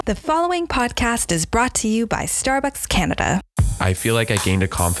The following podcast is brought to you by Starbucks Canada. I feel like I gained a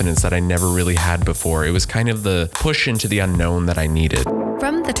confidence that I never really had before. It was kind of the push into the unknown that I needed.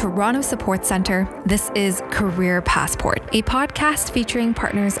 From the Toronto Support Centre, this is Career Passport, a podcast featuring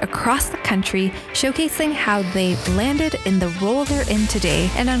partners across the country showcasing how they've landed in the role they're in today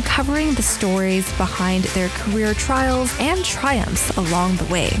and uncovering the stories behind their career trials and triumphs along the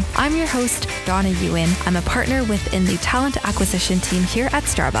way. I'm your host, Donna Ewan. I'm a partner within the talent acquisition team here at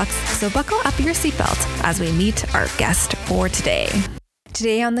Starbucks, so buckle up your seatbelt as we meet our guest for today.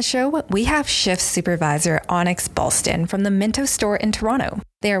 Today on the show, we have shift supervisor Onyx Balston from the Minto store in Toronto.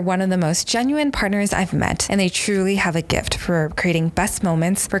 They are one of the most genuine partners I've met, and they truly have a gift for creating best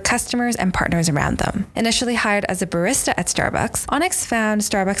moments for customers and partners around them. Initially hired as a barista at Starbucks, Onyx found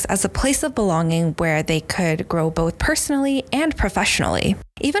Starbucks as a place of belonging where they could grow both personally and professionally.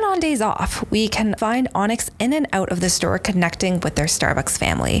 Even on days off, we can find Onyx in and out of the store connecting with their Starbucks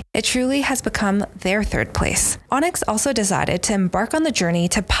family. It truly has become their third place. Onyx also decided to embark on the journey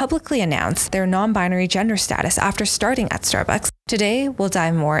to publicly announce their non-binary gender status after starting at Starbucks. Today, we'll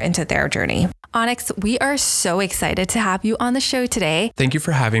dive more into their journey. Onyx, we are so excited to have you on the show today. Thank you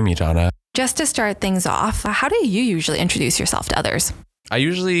for having me, Donna. Just to start things off, how do you usually introduce yourself to others? I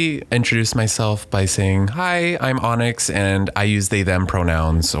usually introduce myself by saying, hi, I'm Onyx, and I use they, them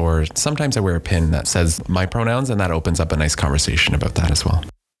pronouns, or sometimes I wear a pin that says my pronouns, and that opens up a nice conversation about that as well.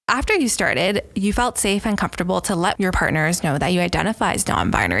 After you started, you felt safe and comfortable to let your partners know that you identify as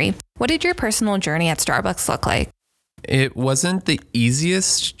non-binary. What did your personal journey at Starbucks look like? It wasn't the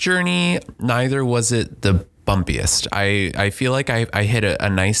easiest journey, neither was it the bumpiest. I feel like I hit a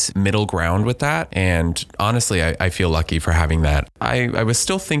nice middle ground with that. And honestly, I feel lucky for having that. I was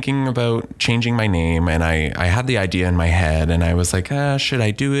still thinking about changing my name, and I had the idea in my head, and I was like, should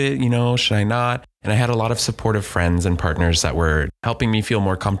I do it? Should I not? And I had a lot of supportive friends and partners that were helping me feel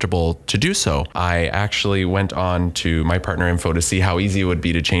more comfortable to do so. I actually went on to my partner info to see how easy it would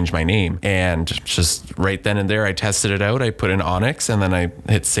be to change my name. And just right then and there, I tested it out. I put in Onyx, and then I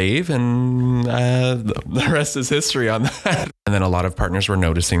hit save, and the rest is history on that. And then a lot of partners were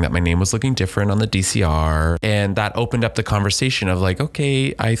noticing that my name was looking different on the DCR. And that opened up the conversation of like,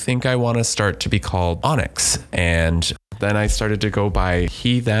 okay, I think I want to start to be called Onyx. And then I started to go by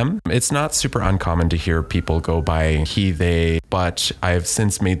he, them. It's not super uncommon to hear people go by he, they, but I've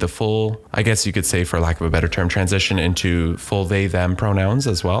since made the full, I guess you could say for lack of a better term, transition into full they, them pronouns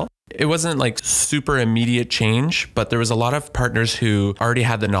as well. It wasn't like super immediate change, but there was a lot of partners who already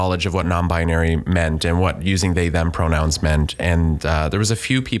had the knowledge of what non-binary meant and what using they, them pronouns meant. And there was a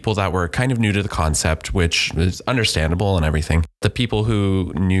few people that were kind of new to the concept, which is understandable and everything. The people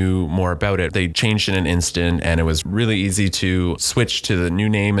who knew more about it, they changed in an instant, and it was really easy to switch to the new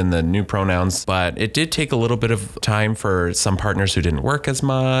name and the new pronouns. But it did take a little bit of time for some partners who didn't work as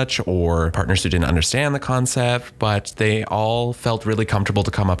much, or partners who didn't understand the concept, but they all felt really comfortable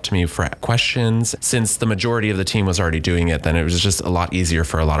to come up to me for questions. Since the majority of the team was already doing it, then it was just a lot easier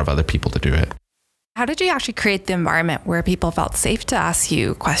for a lot of other people to do it. How did you actually create the environment where people felt safe to ask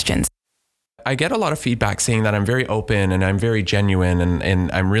you questions? I get a lot of feedback saying that I'm very open and I'm very genuine,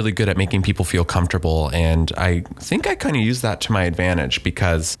 and I'm really good at making people feel comfortable. And I think I kind of use that to my advantage,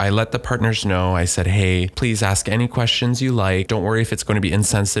 because I let the partners know, I said, hey, please ask any questions you like. Don't worry if it's going to be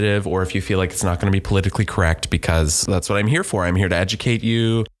insensitive or if you feel like it's not going to be politically correct, because that's what I'm here for. I'm here to educate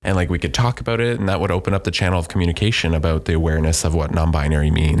you, and like we could talk about it, and that would open up the channel of communication about the awareness of what non-binary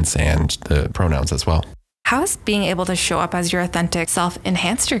means and the pronouns as well. How has being able to show up as your authentic self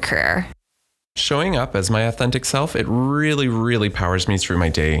enhanced your career? Showing up as my authentic self, it really, really powers me through my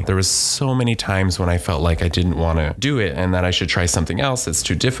day. There was so many times when I felt like I didn't want to do it and that I should try something else. It's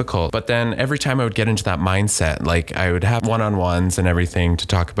too difficult. But then every time I would get into that mindset, like I would have one-on-ones and everything to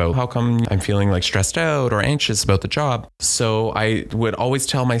talk about how come I'm feeling like stressed out or anxious about the job. So I would always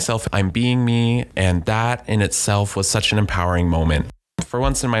tell myself I'm being me, and that in itself was such an empowering moment. For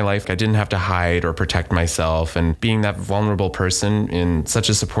once in my life, I didn't have to hide or protect myself, and being that vulnerable person in such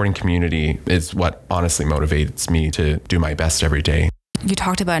a supporting community is what honestly motivates me to do my best every day. You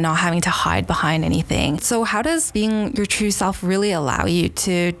talked about not having to hide behind anything. So how does being your true self really allow you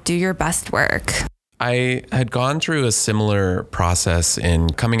to do your best work? I had gone through a similar process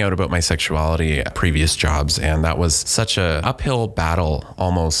in coming out about my sexuality at previous jobs, and that was such a uphill battle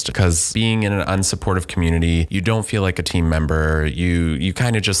almost, because being in an unsupportive community, you don't feel like a team member. You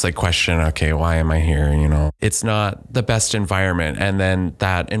kind of just like question, okay, why am I here? It's not the best environment, and then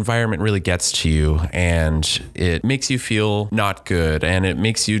that environment really gets to you, and it makes you feel not good, and it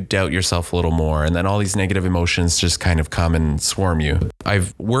makes you doubt yourself a little more, and then all these negative emotions just kind of come and swarm you.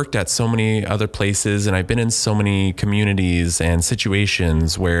 I've worked at so many other places places and I've been in so many communities and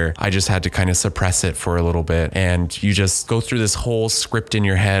situations where I just had to kind of suppress it for a little bit. And you just go through this whole script in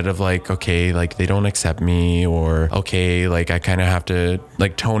your head of like, okay, like they don't accept me, or okay, like I kind of have to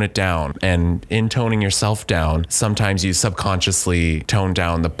like tone it down. And in toning yourself down, sometimes you subconsciously tone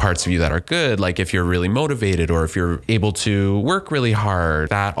down the parts of you that are good. Like if you're really motivated or if you're able to work really hard,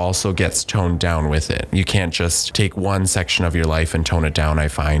 that also gets toned down with it. You can't just take one section of your life and tone it down. I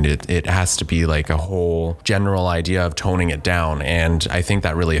find it has to be like a whole general idea of toning it down. And I think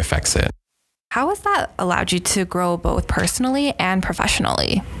that really affects it. How has that allowed you to grow both personally and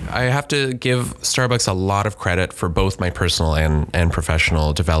professionally? I have to give Starbucks a lot of credit for both my personal and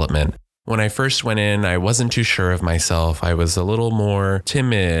professional development. When I first went in, I wasn't too sure of myself. I was a little more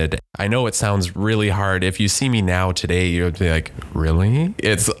timid. I know it sounds really hard. If you see me now today, you'd be like, really?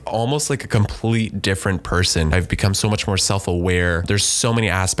 It's almost like a complete different person. I've become so much more self-aware. There's so many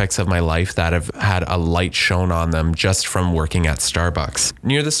aspects of my life that have had a light shown on them just from working at Starbucks.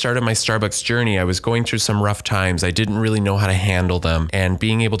 Near the start of my Starbucks journey, I was going through some rough times. I didn't really know how to handle them. And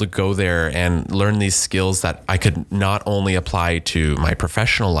being able to go there and learn these skills that I could not only apply to my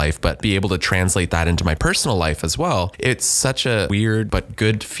professional life, but be able to translate that into my personal life as well. It's such a weird but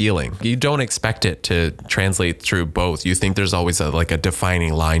good feeling. You don't expect it to translate through both. You think there's always a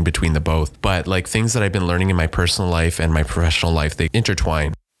defining line between the both. But like things that I've been learning in my personal life and my professional life, they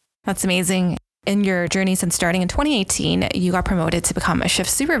intertwine. That's amazing. In your journey since starting in 2018, you got promoted to become a shift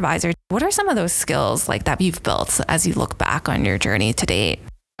supervisor. What are some of those skills like that you've built as you look back on your journey to date?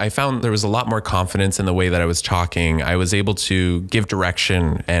 I found there was a lot more confidence in the way that I was talking. I was able to give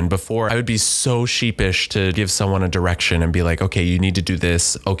direction. And before, I would be so sheepish to give someone a direction and be like, okay, you need to do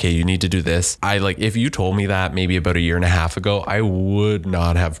this. Okay, you need to do this. If you told me that maybe about a year and a half ago, I would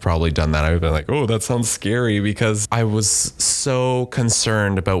not have probably done that. I would have been like, oh, that sounds scary, because I was so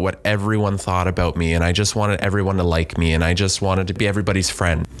concerned about what everyone thought about me. And I just wanted everyone to like me. And I just wanted to be everybody's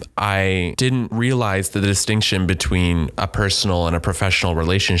friend. I didn't realize the distinction between a personal and a professional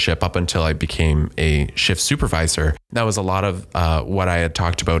relationship up until I became a shift supervisor. That was a lot of what I had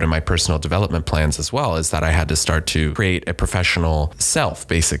talked about in my personal development plans as well, is that I had to start to create a professional self,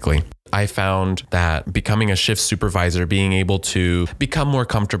 basically. I found that becoming a shift supervisor, being able to become more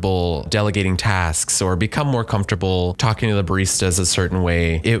comfortable delegating tasks or become more comfortable talking to the baristas a certain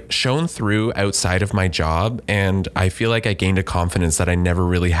way, it shone through outside of my job. And I feel like I gained a confidence that I never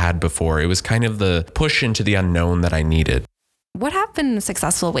really had before. It was kind of the push into the unknown that I needed. What have been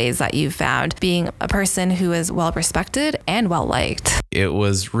successful ways that you've found being a person who is well respected and well liked? It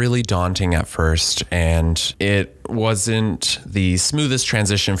was really daunting at first, and it wasn't the smoothest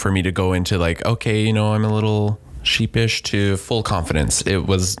transition for me to go into like, okay, I'm a little sheepish to full confidence. It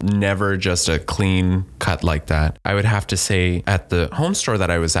was never just a clean cut like that. I would have to say at the home store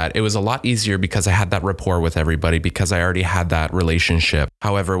that I was at, it was a lot easier because I had that rapport with everybody, because I already had that relationship.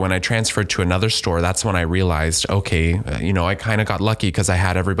 However, when I transferred to another store, that's when I realized, okay, I kind of got lucky because I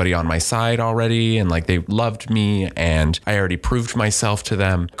had everybody on my side already, and like they loved me and I already proved myself to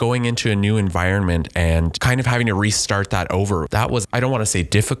them. Going into a new environment and kind of having to restart that over, that was, I don't want to say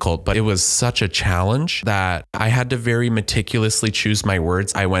difficult, but it was such a challenge that I had to very meticulously choose my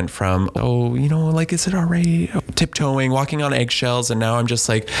words. I went from, is it all right? Tiptoeing, walking on eggshells. And now I'm just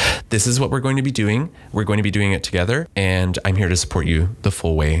like, this is what we're going to be doing. We're going to be doing it together. And I'm here to support you the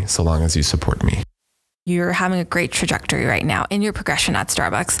full way, so long as you support me. You're having a great trajectory right now in your progression at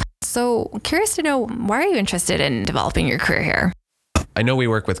Starbucks. So curious to know, why are you interested in developing your career here? I know we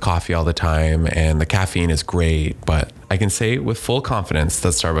work with coffee all the time and the caffeine is great, but I can say with full confidence that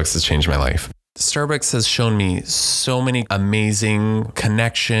Starbucks has changed my life. Starbucks has shown me so many amazing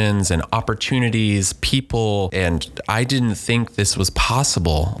connections and opportunities, people, and I didn't think this was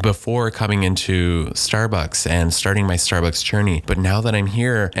possible before coming into Starbucks and starting my Starbucks journey. But now that I'm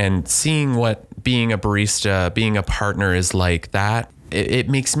here and seeing what being a barista, being a partner is like, that it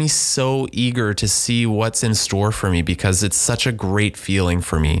makes me so eager to see what's in store for me, because it's such a great feeling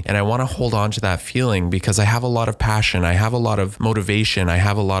for me. And I want to hold on to that feeling because I have a lot of passion. I have a lot of motivation. I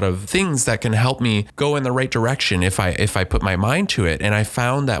have a lot of things that can help me go in the right direction if I put my mind to it. And I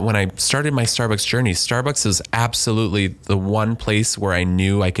found that when I started my Starbucks journey, Starbucks is absolutely the one place where I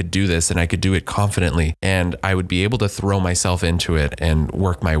knew I could do this and I could do it confidently. And I would be able to throw myself into it and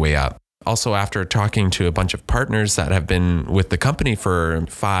work my way up. Also, after talking to a bunch of partners that have been with the company for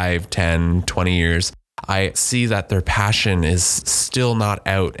 5, 10, 20 years, I see that their passion is still not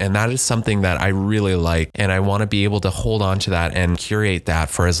out. And that is something that I really like. And I want to be able to hold on to that and curate that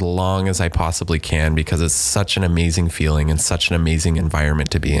for as long as I possibly can, because it's such an amazing feeling and such an amazing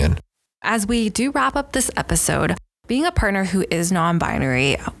environment to be in. As we do wrap up this episode, being a partner who is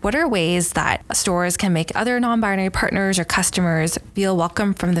non-binary, what are ways that stores can make other non-binary partners or customers feel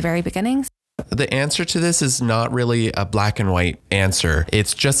welcome from the very beginning? The answer to this is not really a black and white answer.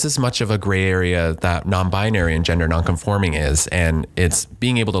 It's just as much of a gray area that non-binary and gender non-conforming is, and it's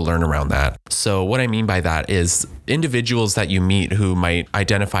being able to learn around that. So what I mean by that is individuals that you meet who might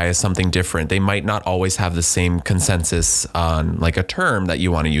identify as something different, they might not always have the same consensus on like a term that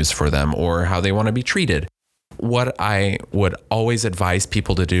you want to use for them or how they want to be treated. What I would always advise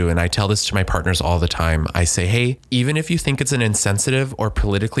people to do, and I tell this to my partners all the time, I say, hey, even if you think it's an insensitive or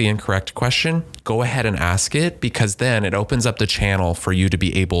politically incorrect question, go ahead and ask it, because then it opens up the channel for you to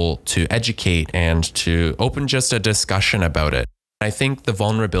be able to educate and to open just a discussion about it. I think the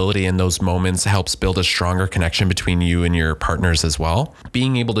vulnerability in those moments helps build a stronger connection between you and your partners as well.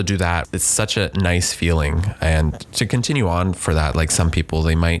 Being able to do that, it's such a nice feeling. And to continue on for that, like some people,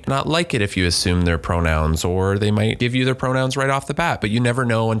 they might not like it if you assume their pronouns, or they might give you their pronouns right off the bat, but you never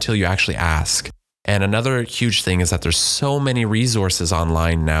know until you actually ask. And another huge thing is that there's so many resources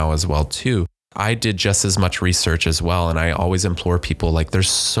online now as well too. I did just as much research as well. And I always implore people, like, there's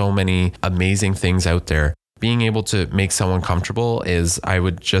so many amazing things out there. Being able to make someone comfortable is, I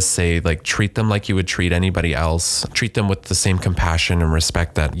would just say, like, treat them like you would treat anybody else. Treat them with the same compassion and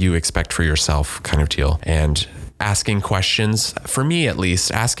respect that you expect for yourself, kind of deal. And asking questions, for me at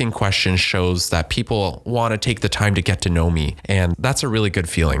least, asking questions shows that people want to take the time to get to know me. And that's a really good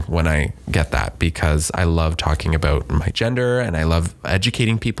feeling when I get that, because I love talking about my gender and I love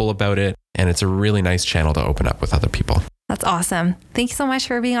educating people about it. And it's a really nice channel to open up with other people. That's awesome. Thank you so much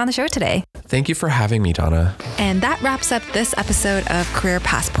for being on the show today. Thank you for having me, Donna. And that wraps up this episode of Career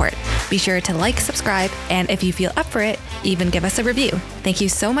Passport. Be sure to like, subscribe, and if you feel up for it, even give us a review. Thank you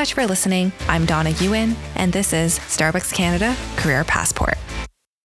so much for listening. I'm Donna Ewan, and this is Starbucks Canada Career Passport.